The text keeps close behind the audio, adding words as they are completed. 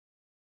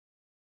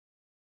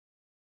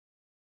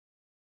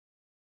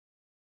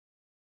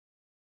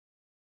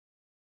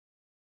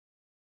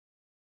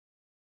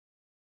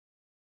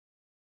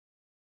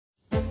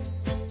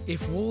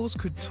If walls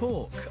could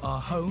talk, our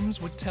homes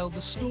would tell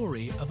the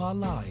story of our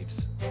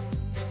lives.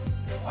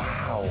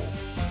 Wow.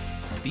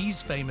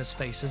 These famous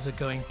faces are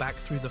going back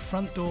through the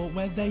front door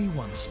where they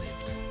once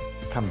lived.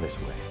 Come this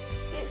way.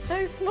 It's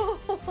so small.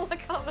 I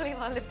can't believe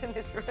I lived in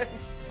this room.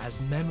 As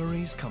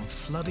memories come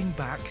flooding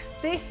back,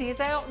 This is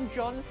Elton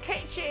John's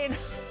kitchen.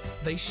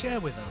 they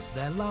share with us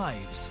their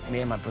lives.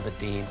 Me and my brother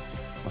Dean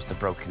must have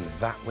broken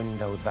that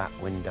window, and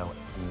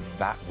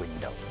that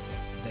window.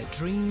 Their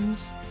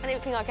dreams, I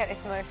didn't think I'd get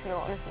this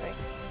emotional, honestly.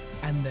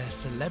 and their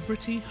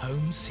celebrity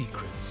home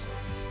secrets.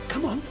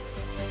 Come on.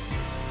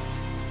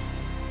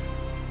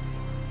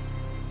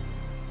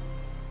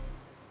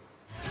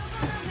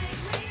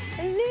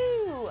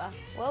 Hello!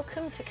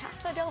 Welcome to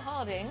Casa del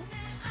Harding.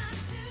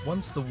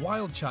 Once the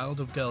wild child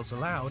of Girls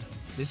Aloud,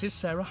 this is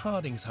Sarah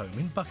Harding's home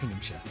in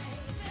Buckinghamshire.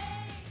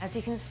 As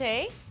you can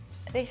see,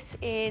 this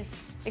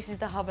is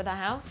the hub of the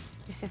house.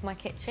 This is my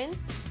kitchen.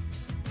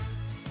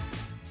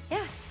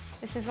 Yes,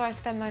 this is where I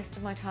spend most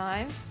of my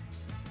time.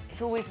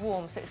 It's always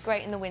warm, so it's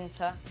great in the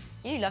winter.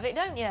 You love it,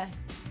 don't you?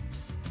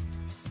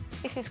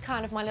 This is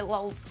kind of my little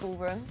old school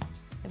room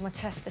with my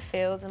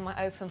Chesterfields and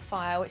my open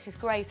fire, which is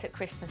great at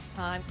Christmas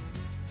time.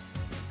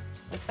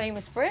 The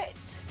famous Brit.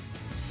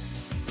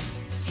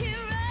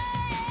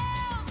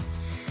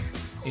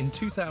 In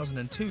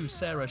 2002,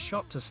 Sarah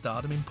shot to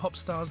stardom in pop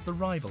stars The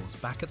Rivals,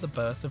 back at the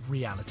birth of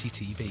reality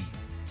TV.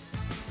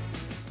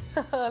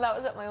 That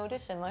was at my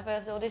audition, my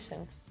first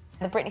audition.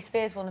 The Britney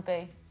Spears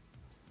wannabe.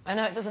 I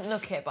know it doesn't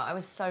look it, but I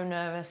was so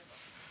nervous,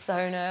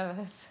 so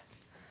nervous.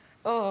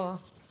 Oh,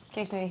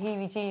 gives me the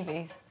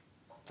heebie-jeebies.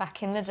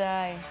 Back in the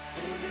day.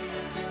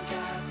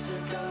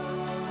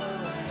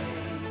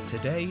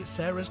 Today,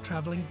 Sarah's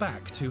travelling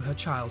back to her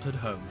childhood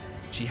home.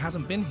 She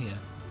hasn't been here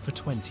for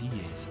 20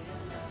 years.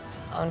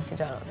 I honestly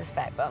don't know what to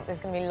expect, but there's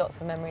going to be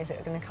lots of memories that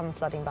are going to come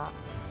flooding back.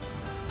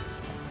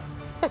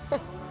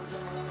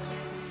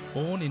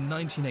 Born in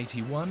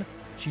 1981,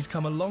 she's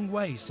come a long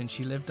way since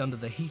she lived under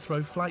the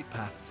Heathrow flight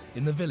path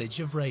in the village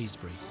of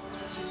Wraysbury.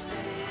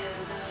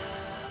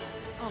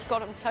 Oh,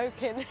 God, I'm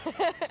choking.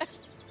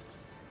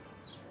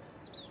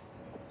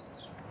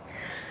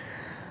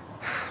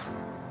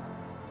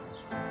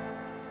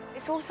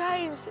 It's all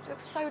changed. It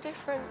looks so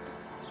different.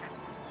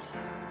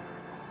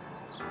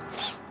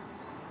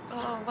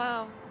 Oh,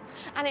 wow.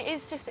 And it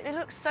is just, it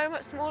looks so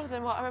much smaller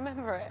than what I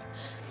remember it.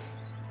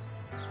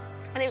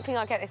 I didn't think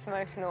I'd get this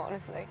emotional,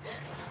 honestly.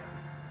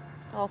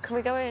 Oh, can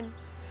we go in?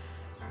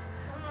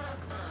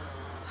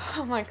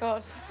 Oh, my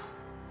God.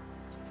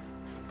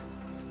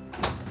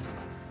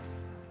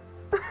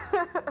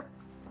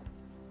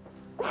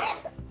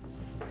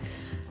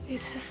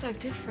 It's just so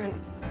different.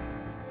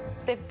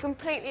 They've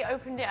completely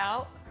opened it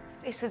out.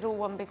 This was all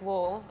one big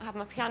wall. I have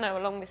my piano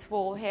along this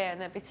wall here,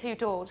 and there'd be two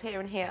doors here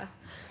and here.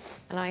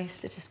 And I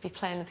used to just be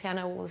playing the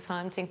piano all the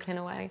time, tinkling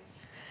away.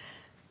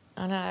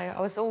 I know,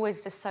 I was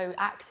always just so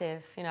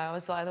active, you know. I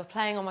was either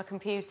playing on my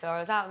computer, or I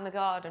was out in the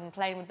garden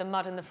playing with the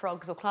mud and the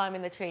frogs, or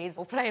climbing the trees,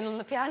 or playing on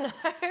the piano.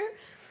 I've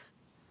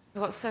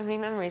got so many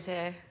memories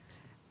here.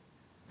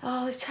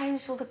 Oh, they've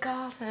changed all the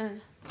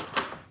garden.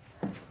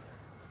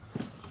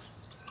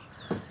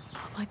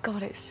 Oh my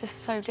God, it's just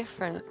so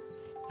different.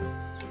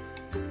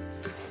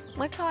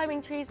 My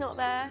climbing tree's not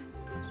there.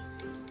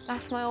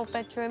 That's my old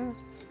bedroom.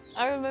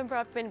 I remember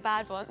I've been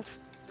bad once,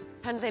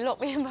 and they locked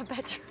me in my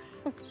bedroom.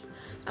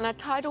 And I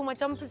tied all my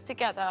jumpers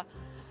together,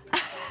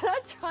 and I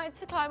tried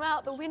to climb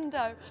out the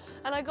window,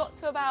 and I got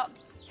to about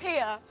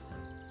here.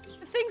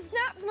 The thing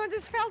snaps, and I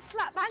just fell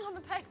slap bang on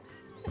the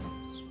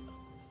pavement.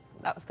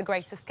 That was the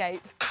great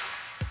escape.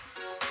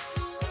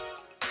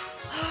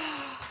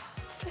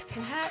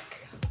 Flipping heck.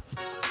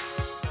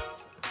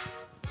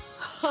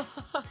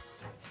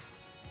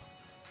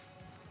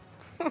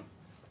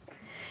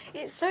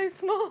 It's so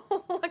small.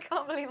 I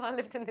can't believe I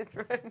lived in this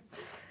room.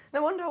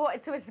 No wonder I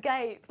wanted to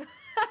escape.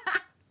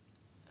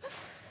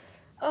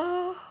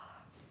 Oh.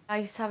 I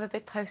used to have a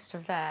big poster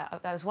of there.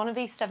 I was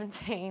wannabe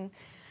 17,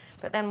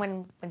 but then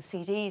when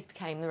CDs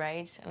became the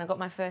rage and I got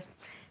my first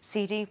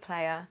CD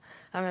player,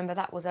 I remember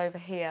that was over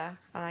here,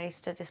 and I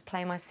used to just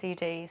play my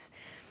CDs,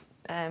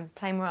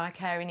 play Mariah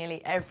Carey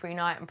nearly every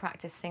night and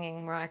practice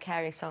singing Mariah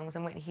Carey songs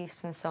and Whitney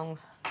Houston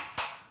songs. I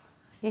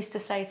used to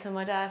say to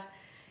my dad,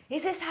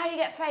 "Is this how you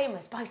get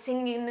famous? By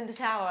singing in the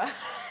shower?"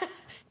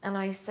 And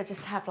I used to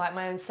just have like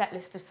my own set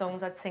list of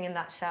songs I'd sing in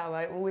that shower.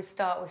 I always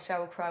start with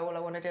Sheryl Crow, "All I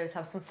Want to Do Is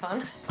Have Some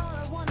Fun." All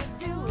I want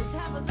to do is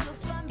have a little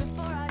fun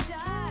before I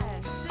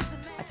die.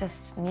 I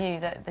just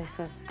knew that this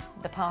was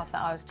the path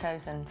that I was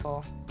chosen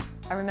for.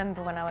 I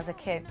remember when I was a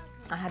kid,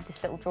 I had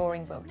this little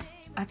drawing book.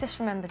 I just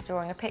remember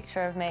drawing a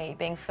picture of me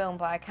being filmed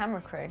by a camera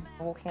crew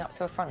walking up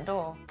to a front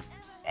door.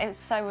 It was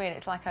so weird,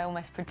 it's like I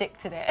almost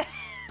predicted it.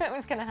 It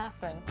was going to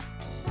happen.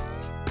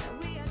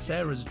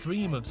 Sarah's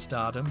dream of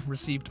stardom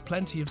received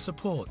plenty of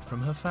support from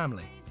her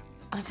family.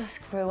 I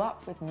just grew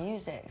up with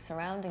music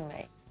surrounding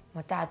me.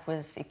 My dad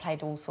he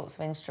played all sorts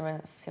of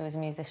instruments, he was a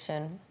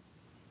musician.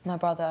 My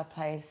brother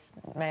plays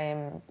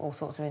all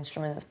sorts of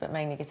instruments, but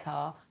mainly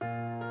guitar.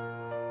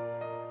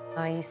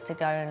 I used to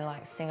go and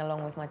like sing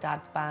along with my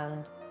dad's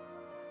band.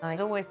 I was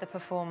always the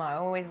performer. I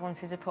always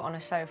wanted to put on a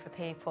show for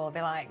people.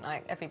 Be like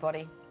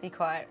everybody, be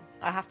quiet.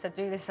 I have to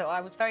do this. So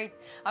I was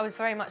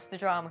very much the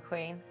drama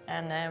queen,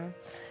 and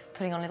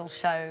putting on little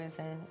shows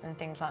and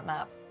things like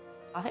that.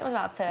 I think it was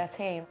about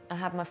 13. I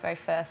had my very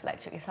first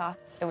electric guitar.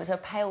 It was a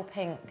pale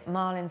pink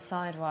Marlin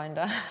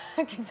Sidewinder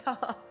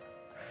guitar.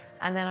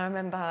 And then I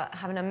remember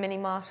having a mini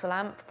Marshall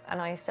amp, and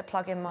I used to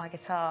plug in my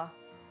guitar.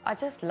 I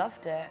just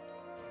loved it.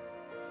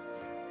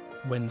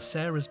 When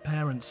Sarah's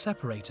parents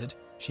separated,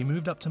 she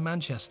moved up to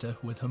Manchester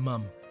with her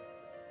mum.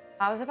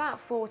 I was about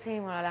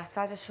 14 when I left.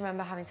 I just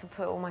remember having to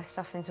put all my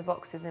stuff into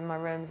boxes in my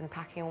rooms and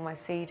packing all my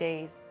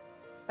CDs.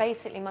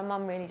 Basically, my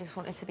mum really just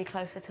wanted to be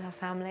closer to her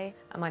family,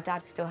 and my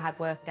dad still had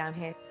work down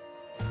here.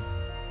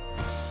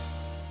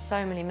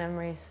 So many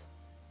memories.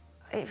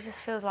 It just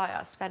feels like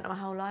I've spent my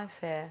whole life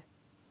here.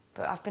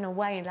 But I've been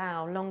away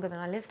now longer than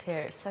I lived here.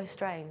 It's so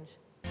strange.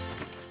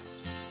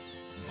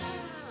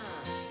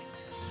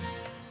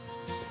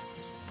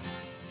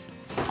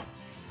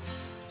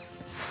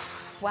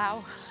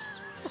 Wow.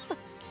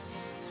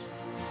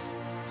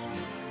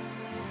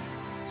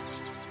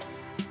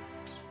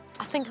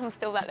 I think I'm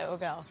still that little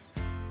girl.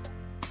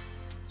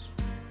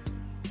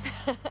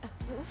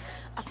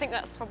 I think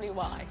that's probably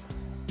why.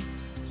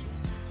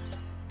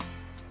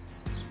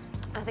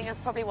 I think that's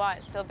probably why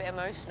it's still a bit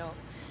emotional,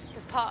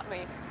 because part of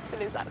me still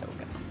is that little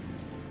girl.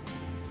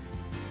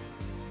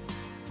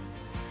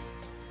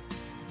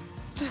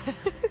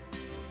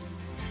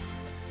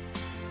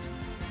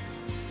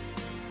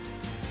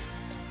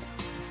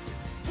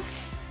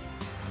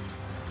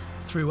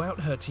 Throughout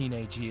her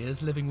teenage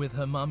years living with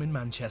her mum in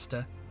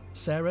Manchester,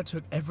 Sarah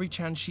took every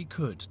chance she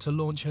could to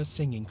launch her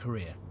singing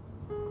career.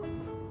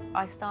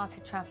 I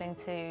started travelling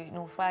to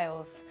North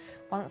Wales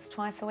once,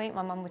 twice a week.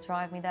 My mum would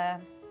drive me there.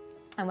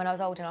 And when I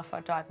was old enough,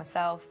 I'd drive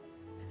myself.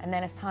 And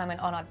then as time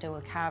went on, I'd do all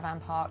the caravan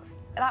parks.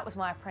 That was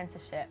my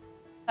apprenticeship.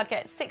 I'd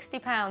get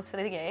 £60 for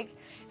the gig,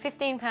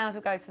 £15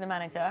 would go to the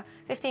manager,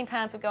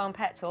 £15 would go on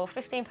petrol,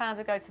 £15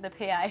 would go to the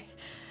PA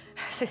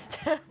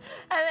system. And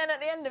then at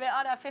the end of it,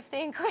 I'd have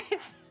 15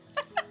 quid.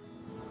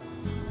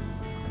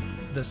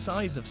 The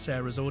size of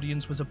Sarah's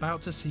audience was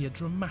about to see a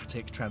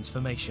dramatic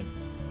transformation.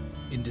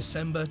 In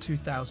December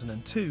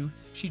 2002,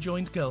 she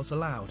joined Girls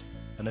Aloud,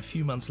 and a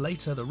few months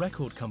later, the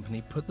record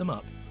company put them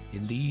up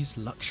in these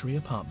luxury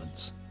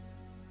apartments.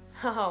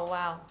 Oh,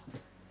 wow.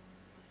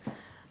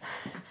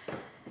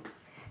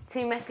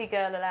 Two messy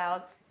Girl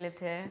Alouds lived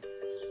here.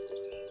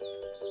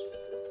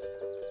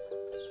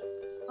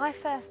 I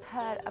first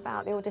heard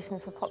about the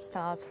auditions for Pop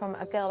Stars from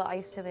a girl that I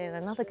used to be in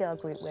another girl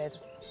group with,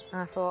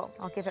 and I thought,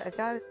 I'll give it a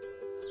go.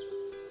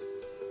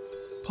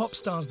 Pop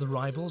Stars The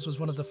Rivals was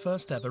one of the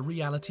first ever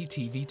reality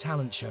TV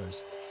talent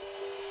shows.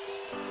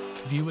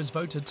 Viewers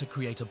voted to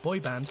create a boy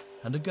band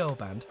and a girl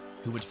band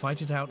who would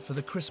fight it out for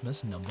the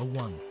Christmas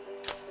 #1.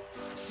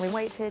 We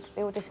waited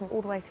the auditions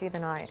all the way through the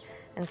night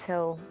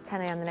until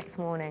 10 a.m. the next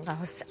morning. I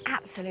was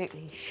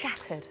absolutely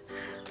shattered.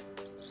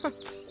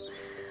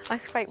 I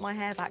scraped my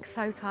hair back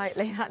so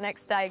tightly that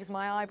next day because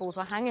my eyeballs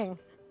were hanging.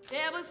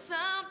 There was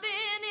something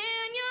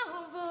in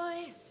your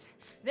voice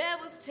that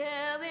was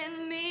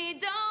telling me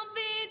don't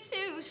be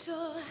too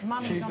sure.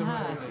 Mummy's on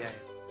her.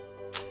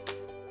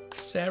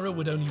 Sarah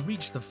would only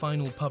reach the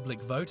final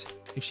public vote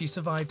if she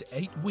survived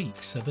 8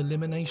 weeks of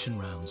elimination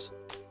rounds.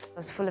 I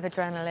was full of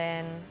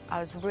adrenaline. I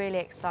was really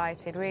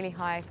excited, really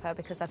hyper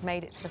because I'd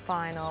made it to the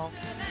final.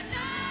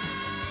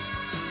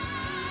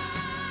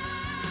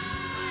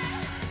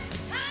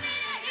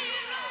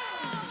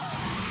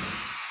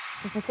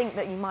 So if you think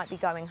that you might be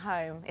going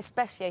home,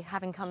 especially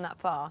having come that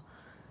far,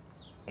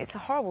 it's a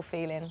horrible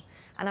feeling.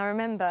 And I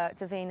remember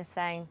Davina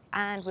saying,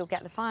 and we'll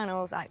get the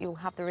finals, you'll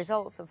have the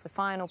results of the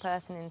final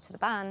person into the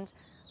band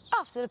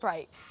after the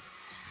break.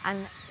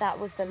 And that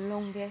was the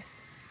longest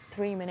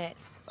 3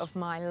 minutes of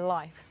my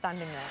life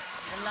standing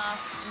there. The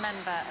last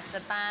member of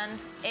the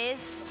band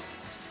is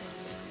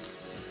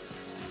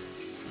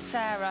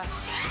Sarah.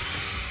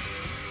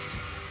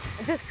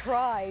 I just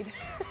cried.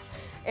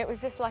 It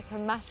was just like a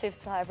massive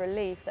sigh of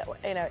relief that,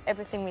 you know,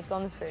 everything we'd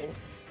gone through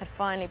had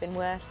finally been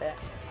worth it.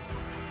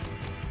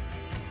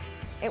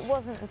 It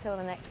wasn't until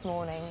the next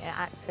morning it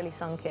actually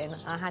sunk in.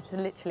 I had to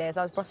literally, as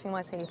I was brushing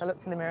my teeth, I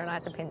looked in the mirror and I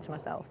had to pinch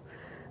myself.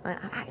 I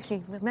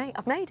went,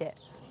 I've made it.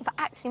 I've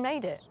actually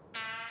made it.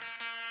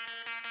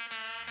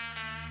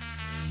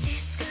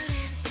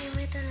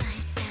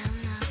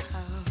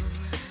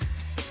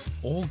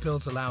 All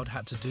Girls Aloud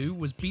had to do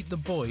was beat the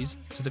boys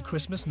to the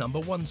Christmas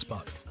 #1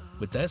 spot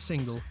with their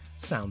single,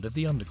 Sound of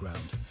the Underground.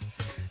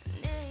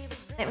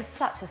 It was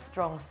such a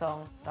strong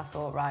song. I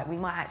thought, right, we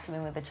might actually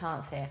win with a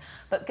chance here.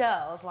 But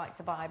girls like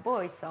to buy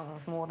boys'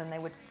 songs more than they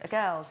would a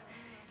girls'.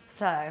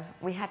 So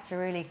we had to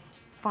really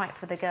fight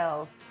for the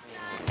girls.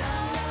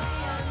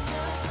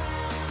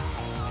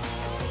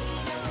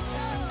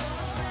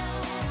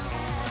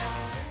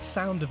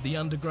 Sound of the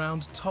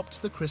Underground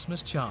topped the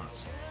Christmas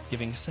charts,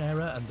 giving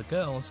Sarah and the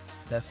girls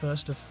their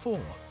first of 4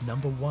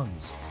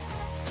 #1s.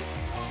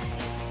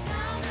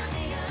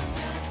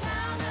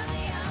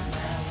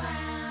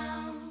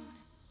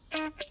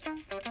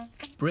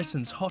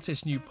 Britain's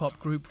hottest new pop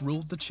group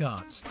ruled the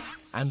charts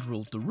and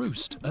ruled the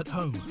roost at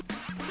home.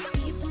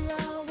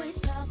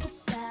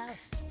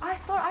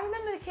 I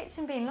remember the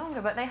kitchen being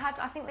longer, but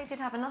I think they did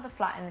have another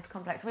flat in this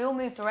complex. We all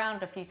moved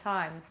around a few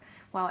times,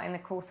 well, in the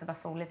course of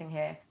us all living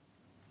here.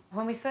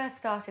 When we first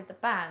started the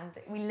band,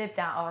 we lived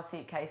out our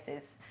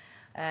suitcases.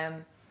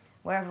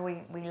 Wherever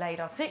we laid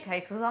our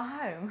suitcase was our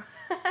home.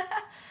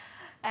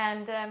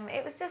 And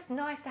it was just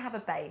nice to have a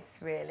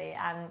base, really,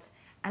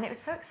 and it was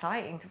so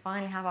exciting to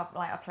finally have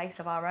a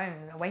place of our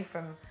own, away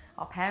from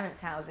our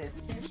parents' houses.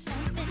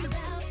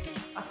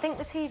 I think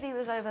the TV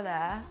was over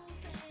there.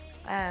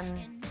 I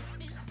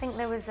think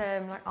there was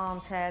like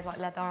armchairs, like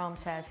leather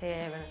armchairs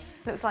here, and it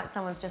looks like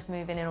someone's just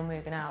moving in or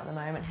moving out at the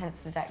moment,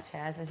 hence the deck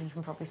chairs, as you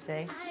can probably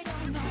see.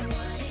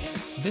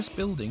 This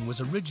building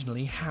was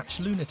originally Hatch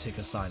Lunatic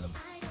Asylum.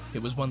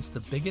 It was once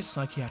the biggest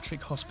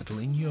psychiatric hospital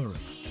in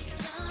Europe.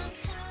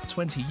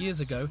 20 years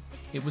ago,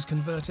 it was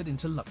converted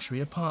into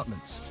luxury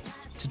apartments.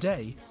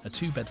 Today, a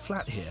two-bed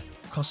flat here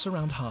costs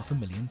around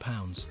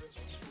 £500,000.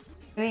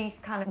 We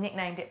kind of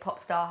nicknamed it Pop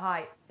Star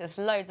Heights. There's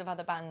loads of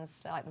other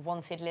bands, like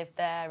Wanted lived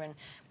there, and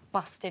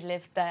Busted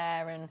lived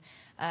there, and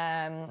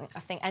I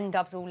think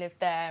N-Dubs all lived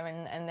there,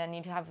 and then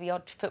you'd have the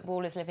odd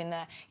footballers living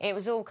there. It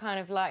was all kind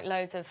of like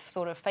loads of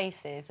sort of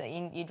faces that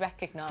you'd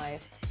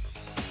recognise.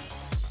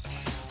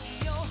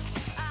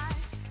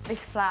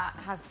 This flat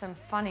has some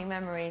funny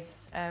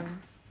memories.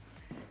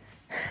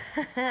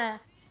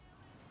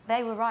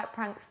 They were right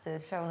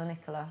pranksters, Cheryl and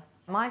Nicola.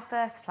 My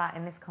first flat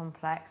in this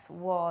complex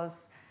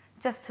was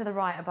just to the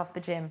right above the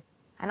gym.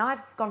 And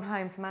I'd gone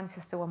home to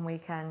Manchester one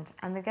weekend,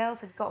 and the girls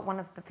had got one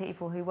of the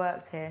people who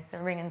worked here to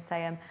ring and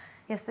say,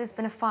 yes, there's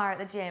been a fire at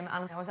the gym,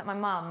 and I was at my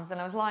mum's,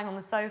 and I was lying on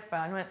the sofa,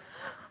 and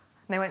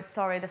they went,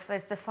 sorry, the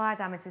fire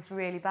damage is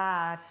really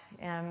bad.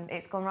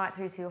 It's gone right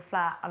through to your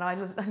flat. And I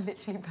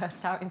literally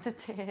burst out into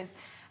tears.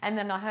 And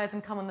then I heard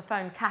them come on the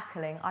phone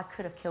cackling. I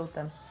could have killed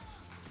them.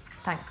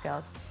 Thanks,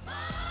 girls.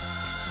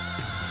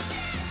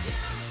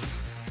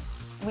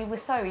 We were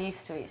so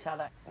used to each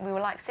other. We were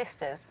like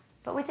sisters.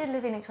 But we did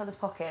live in each other's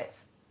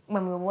pockets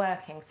when we were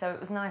working, so it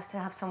was nice to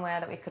have somewhere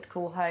that we could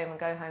call home and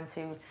go home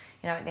to,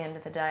 at the end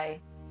of the day.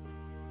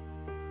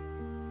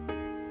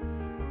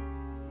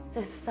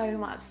 There's so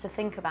much to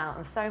think about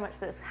and so much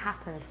that's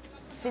happened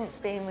since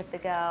being with the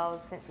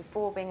girls, since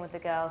before being with the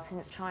girls,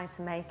 since trying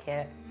to make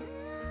it.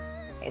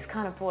 It's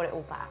kind of brought it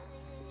all back.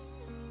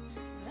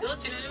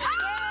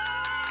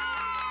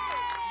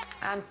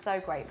 I'm so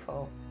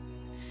grateful.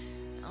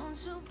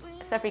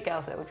 It's every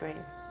girl's little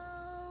dream.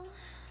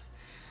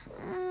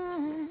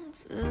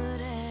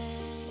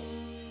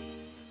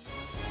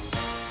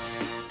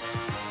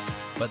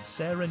 But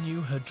Sarah knew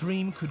her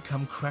dream could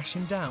come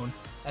crashing down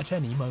at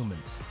any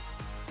moment.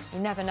 You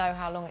never know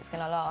how long it's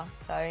going to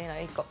last, so,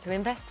 you've got to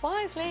invest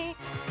wisely.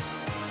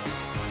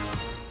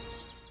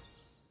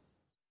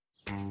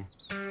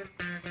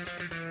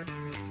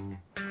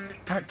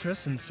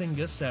 Actress and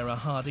singer Sarah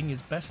Harding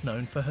is best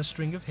known for her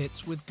string of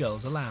hits with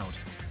Girls Aloud.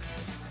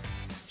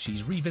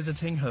 She's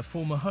revisiting her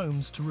former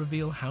homes to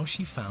reveal how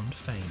she found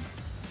fame.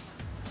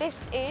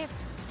 This is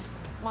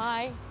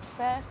my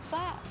first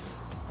flat.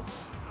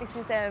 This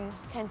is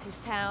Kentish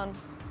Town.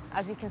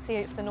 As you can see,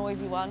 it's the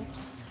noisy one.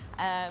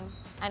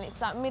 And it's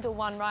that middle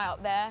one right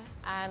up there.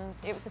 And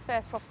it was the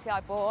first property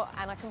I bought,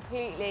 and I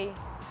completely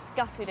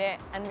gutted it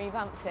and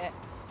revamped it.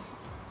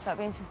 So it'll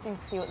be interesting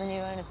to see what the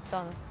new owners have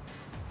done.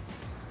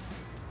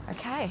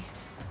 OK.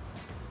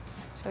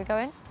 Shall we go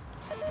in?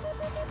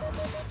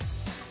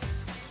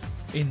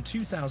 In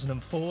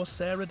 2004,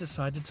 Sarah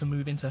decided to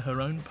move into her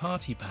own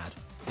party pad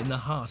in the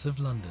heart of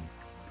London.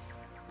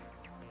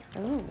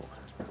 Ooh.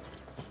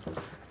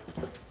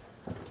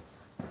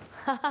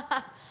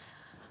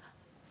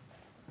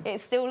 It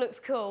still looks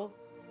cool.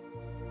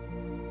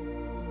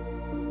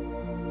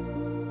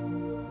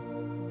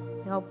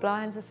 The old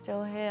blinds are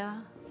still here.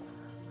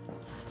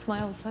 It's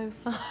my old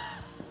sofa.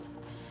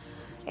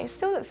 It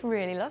still looks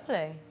really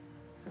lovely.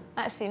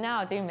 Actually, now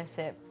I do miss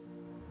it.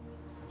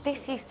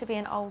 This used to be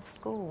an old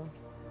school.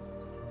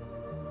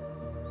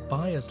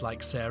 Buyers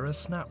like Sarah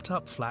snapped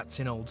up flats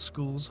in old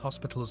schools,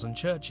 hospitals and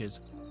churches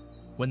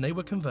when they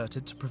were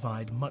converted to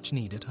provide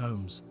much-needed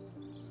homes.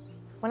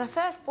 When I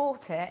first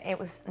bought it, it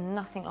was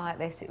nothing like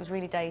this. It was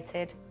really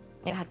dated.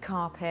 It had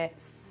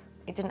carpets.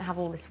 It didn't have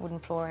all this wooden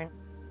flooring.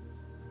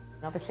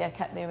 Obviously, I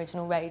kept the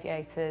original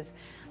radiators,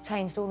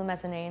 changed all the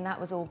mezzanine. That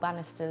was all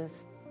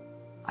banisters.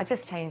 I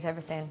just changed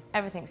everything.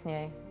 Everything's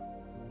new.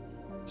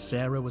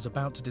 Sarah was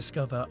about to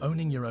discover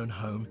owning your own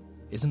home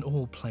isn't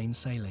all plain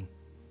sailing.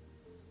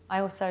 I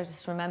also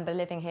just remember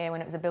living here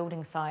when it was a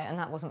building site, and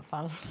that wasn't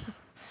fun.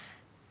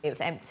 It was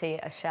empty,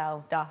 a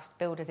shell, dust,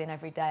 builders in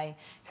every day,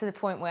 to the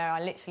point where I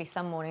literally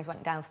some mornings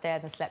went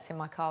downstairs and slept in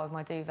my car with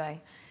my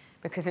duvet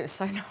because it was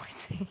so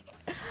noisy.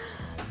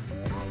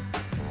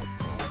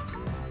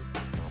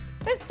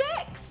 There's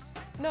decks!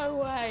 No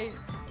way.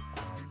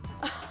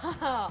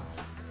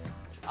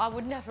 I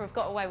would never have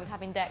got away with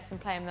having decks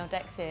and playing with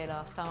decks here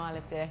last time I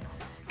lived here.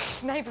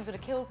 Neighbours would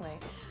have killed me.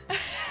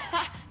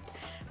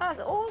 That was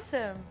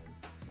awesome.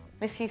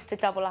 This used to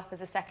double up as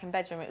a second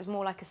bedroom. It was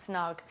more like a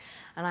snug,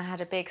 and I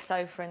had a big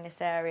sofa in this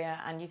area,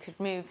 and you could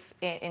move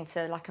it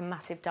into like a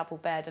massive double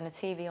bed and a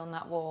TV on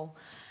that wall.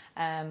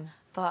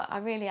 But I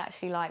really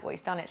actually like what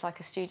he's done. It's like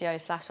a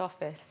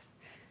studio/office.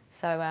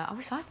 So I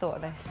wish I thought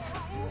of this.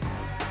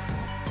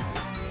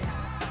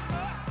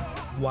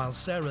 While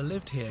Sarah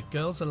lived here,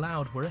 Girls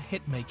Aloud were a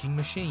hit-making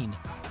machine.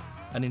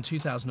 And in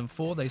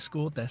 2004, they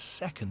scored their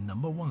second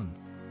 #1.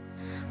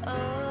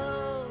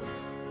 Oh,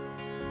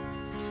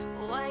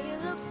 why you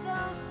look so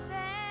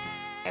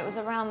sad? It was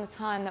around the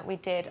time that we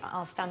did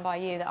I'll Stand By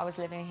You that I was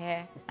living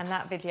here. And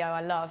that video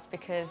I loved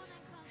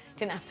because I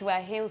didn't have to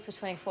wear heels for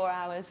 24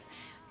 hours.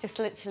 Just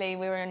literally,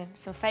 we were in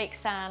some fake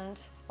sand,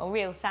 or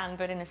real sand,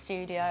 but in a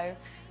studio,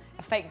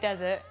 a fake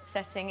desert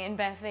setting in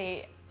bare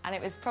feet. And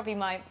it was probably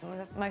my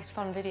most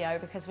fun video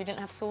because we didn't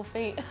have sore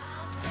feet.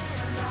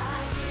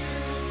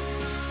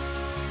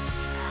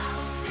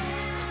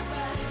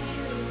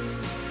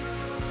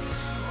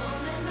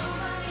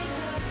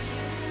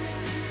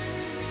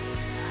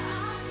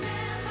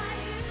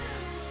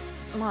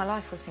 My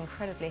life was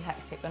incredibly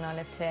hectic when I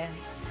lived here.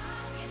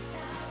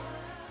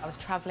 I was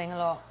travelling a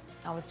lot,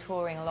 I was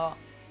touring a lot.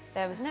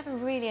 There was never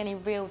really any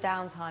real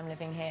downtime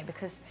living here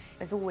because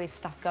there's always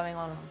stuff going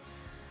on.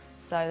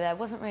 So there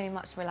wasn't really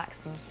much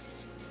relaxing.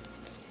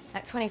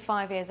 At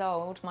 25 years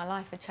old, my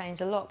life had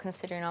changed a lot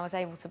considering I was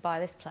able to buy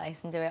this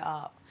place and do it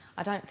up.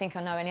 I don't think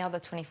I know any other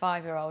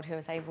 25-year-old who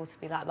was able to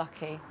be that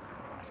lucky.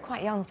 It's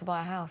quite young to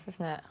buy a house,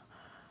 isn't it?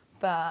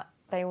 But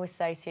they always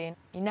say to you,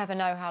 you never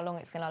know how long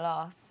it's going to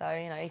last, so,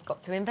 you know, you've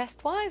got to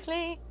invest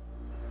wisely.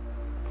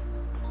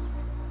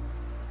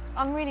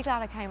 I'm really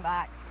glad I came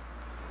back.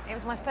 It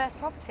was my first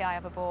property I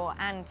ever bought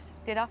and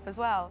did up as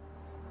well.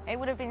 It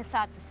would have been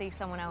sad to see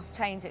someone else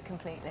change it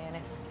completely, and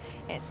it's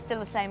still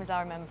the same as I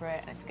remember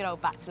it. It's a good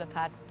old bachelor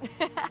pad.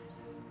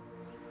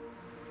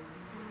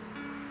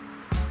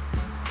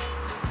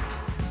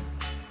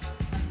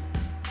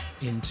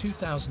 In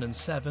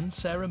 2007,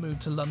 Sarah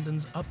moved to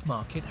London's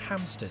upmarket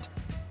Hampstead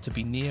to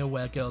be near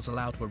where Girls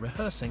Aloud were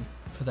rehearsing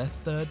for their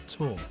third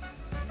tour.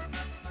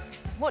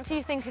 What do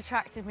you think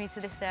attracted me to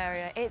this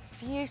area? It's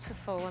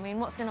beautiful. I mean,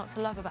 what's there not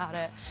to love about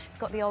it? It's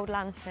got the old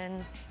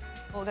lanterns,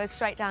 it goes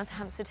straight down to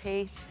Hampstead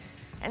Heath,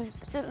 and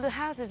the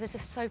houses are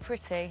just so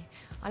pretty.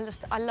 I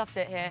loved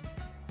it here.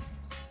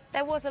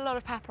 There was a lot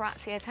of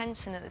paparazzi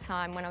attention at the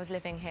time when I was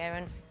living here,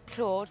 and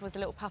Claude was a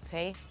little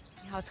puppy.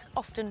 I was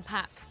often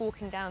packed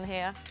walking down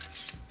here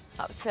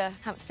up to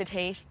Hampstead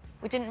Heath.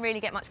 We didn't really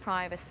get much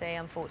privacy,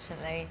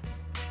 unfortunately.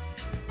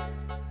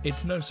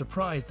 It's no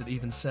surprise that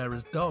even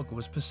Sarah's dog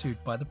was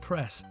pursued by the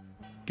press.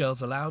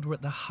 Girls Aloud were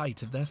at the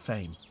height of their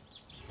fame.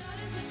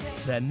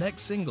 Their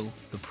next single,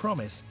 The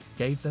Promise,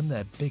 gave them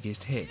their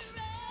biggest hit.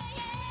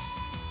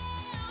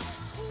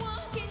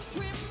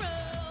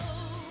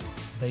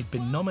 They'd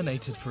been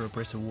nominated for a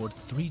Brit Award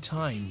 3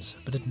 times,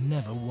 but had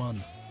never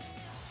won.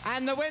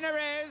 And the winner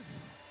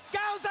is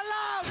Girls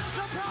Aloud,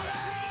 The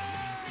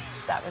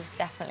Promise! That was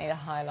definitely the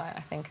highlight,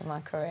 I think, of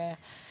my career,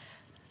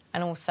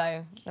 and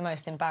also the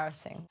most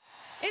embarrassing.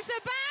 It's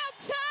about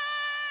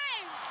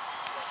time!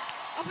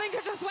 I think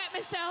I just wet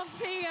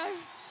myself. Here you go.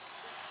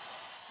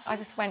 I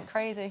just went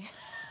crazy.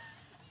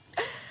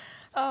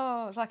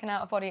 Oh, it was like an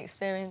out-of-body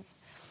experience.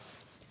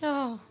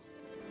 Oh.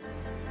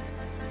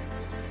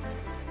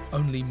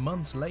 Only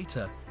months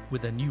later,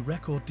 with a new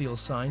record deal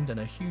signed and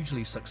a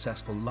hugely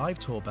successful live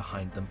tour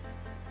behind them,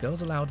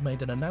 Girls Aloud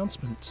made an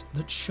announcement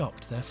that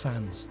shocked their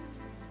fans.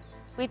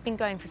 We'd been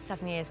going for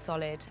 7 years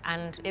solid,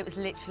 and it was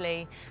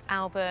literally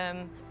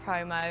album,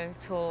 promo,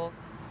 tour.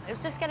 It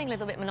was just getting a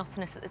little bit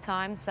monotonous at the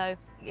time, so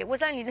it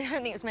was only, I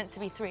don't think it was meant to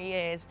be 3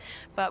 years,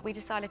 but we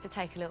decided to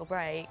take a little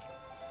break.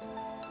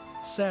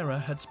 Sarah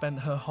had spent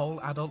her whole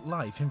adult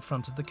life in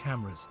front of the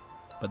cameras,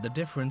 but the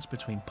difference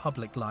between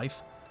public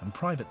life and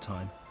private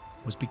time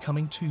was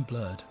becoming too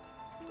blurred.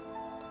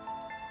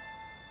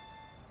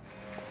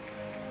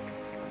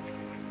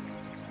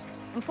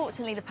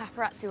 Unfortunately, the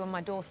paparazzi were on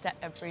my doorstep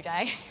every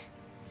day,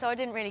 so I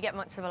didn't really get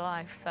much of a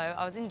life, so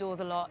I was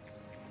indoors a lot.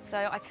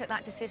 So I took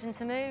that decision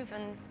to move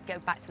and go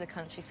back to the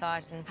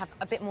countryside and have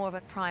a bit more of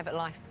a private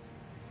life.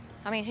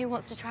 I mean, who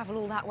wants to travel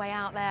all that way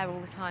out there all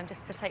the time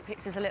just to take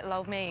pictures of little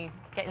old me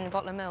getting a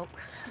bottle of milk?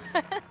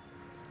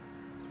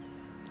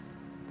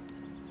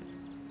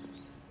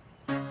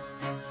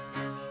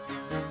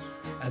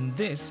 And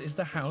this is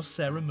the house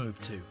Sarah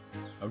moved to,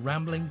 a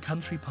rambling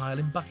country pile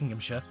in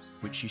Buckinghamshire,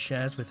 which she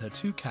shares with her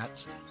 2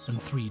 cats and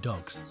 3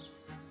 dogs.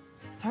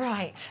 All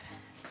right,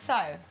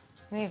 so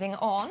moving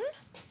on.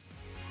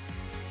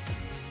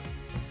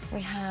 We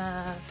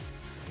have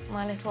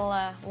my little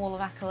wall of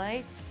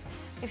accolades.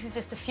 This is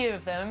just a few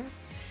of them.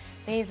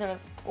 These are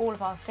all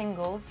of our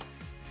singles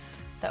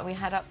that we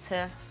had up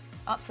to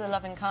the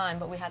Love and Kind,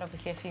 but we had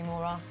obviously a few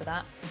more after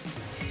that.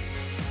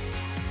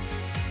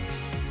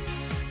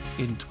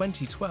 In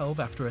 2012,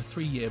 after a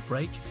 3-year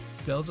break,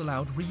 Girls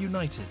Aloud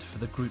reunited for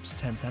the group's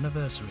 10th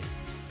anniversary,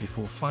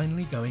 before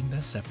finally going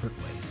their separate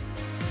ways.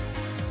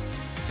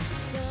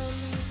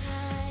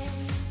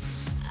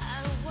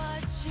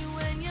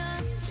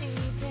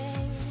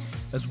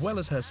 As well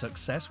as her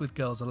success with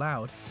Girls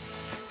Aloud,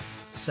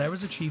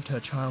 Sarah's achieved her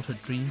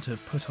childhood dream to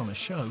put on a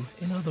show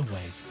in other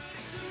ways.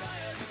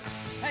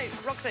 Hey,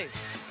 Roxy,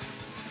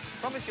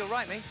 promise you'll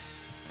write me.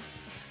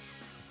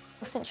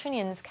 Well, St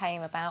Trinian's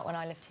came about when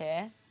I lived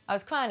here. I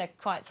was kind of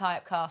quite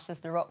typecast as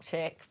the rock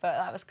chick, but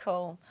that was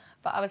cool.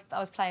 But I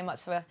was playing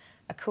much of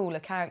a cooler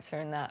character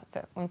in that.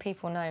 But when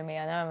people know me,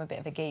 I know I'm a bit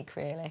of a geek,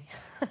 really.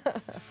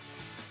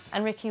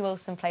 And Ricky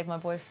Wilson played my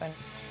boyfriend.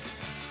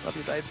 Love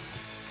you, babe.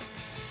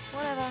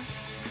 Whatever.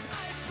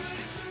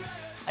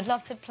 I'd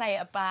love to play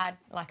a bad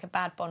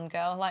Bond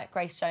girl, like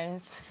Grace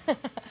Jones,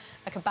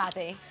 like a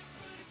baddie.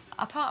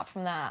 Apart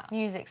from that,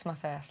 music's my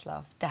first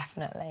love,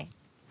 definitely.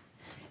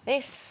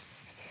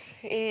 This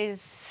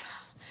is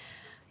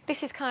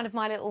kind of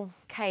my little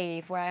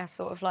cave where I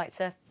sort of like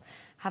to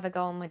have a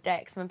go on my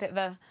decks. I'm a bit of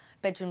a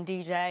bedroom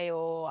DJ,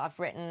 or I've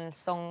written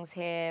songs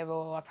here,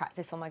 or I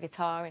practice on my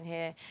guitar in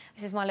here.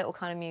 This is my little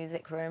kind of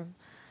music room.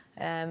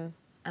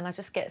 And I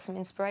just get some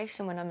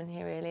inspiration when I'm in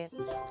here, really.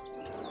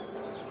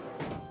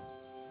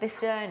 This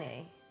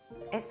journey,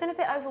 it's been a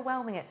bit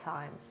overwhelming at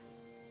times.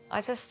 I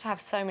just have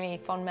so many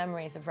fond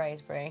memories of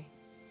Wraysbury.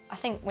 I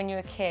think when you're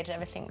a kid,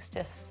 everything's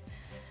just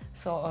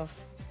sort of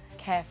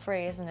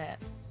carefree, isn't it?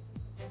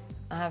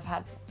 I've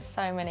had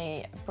so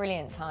many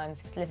brilliant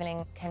times living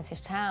in Kentish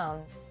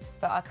Town,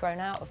 but I've grown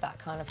out of that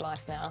kind of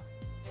life now.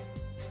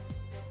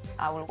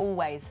 I will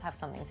always have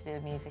something to do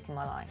with music in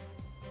my life.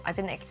 I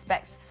didn't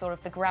expect sort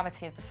of the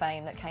gravity of the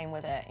fame that came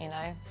with it, you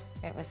know?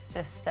 It was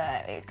just,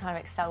 it kind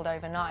of excelled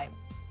overnight.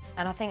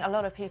 And I think a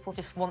lot of people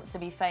just want to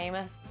be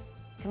famous.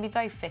 It can be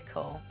very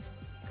fickle.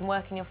 It can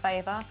work in your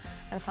favour,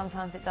 and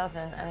sometimes it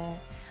doesn't. And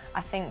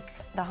I think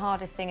the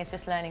hardest thing is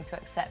just learning to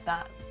accept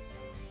that.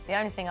 The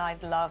only thing I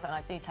love and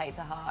I do take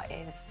to heart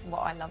is what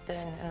I love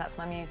doing, and that's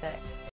my music.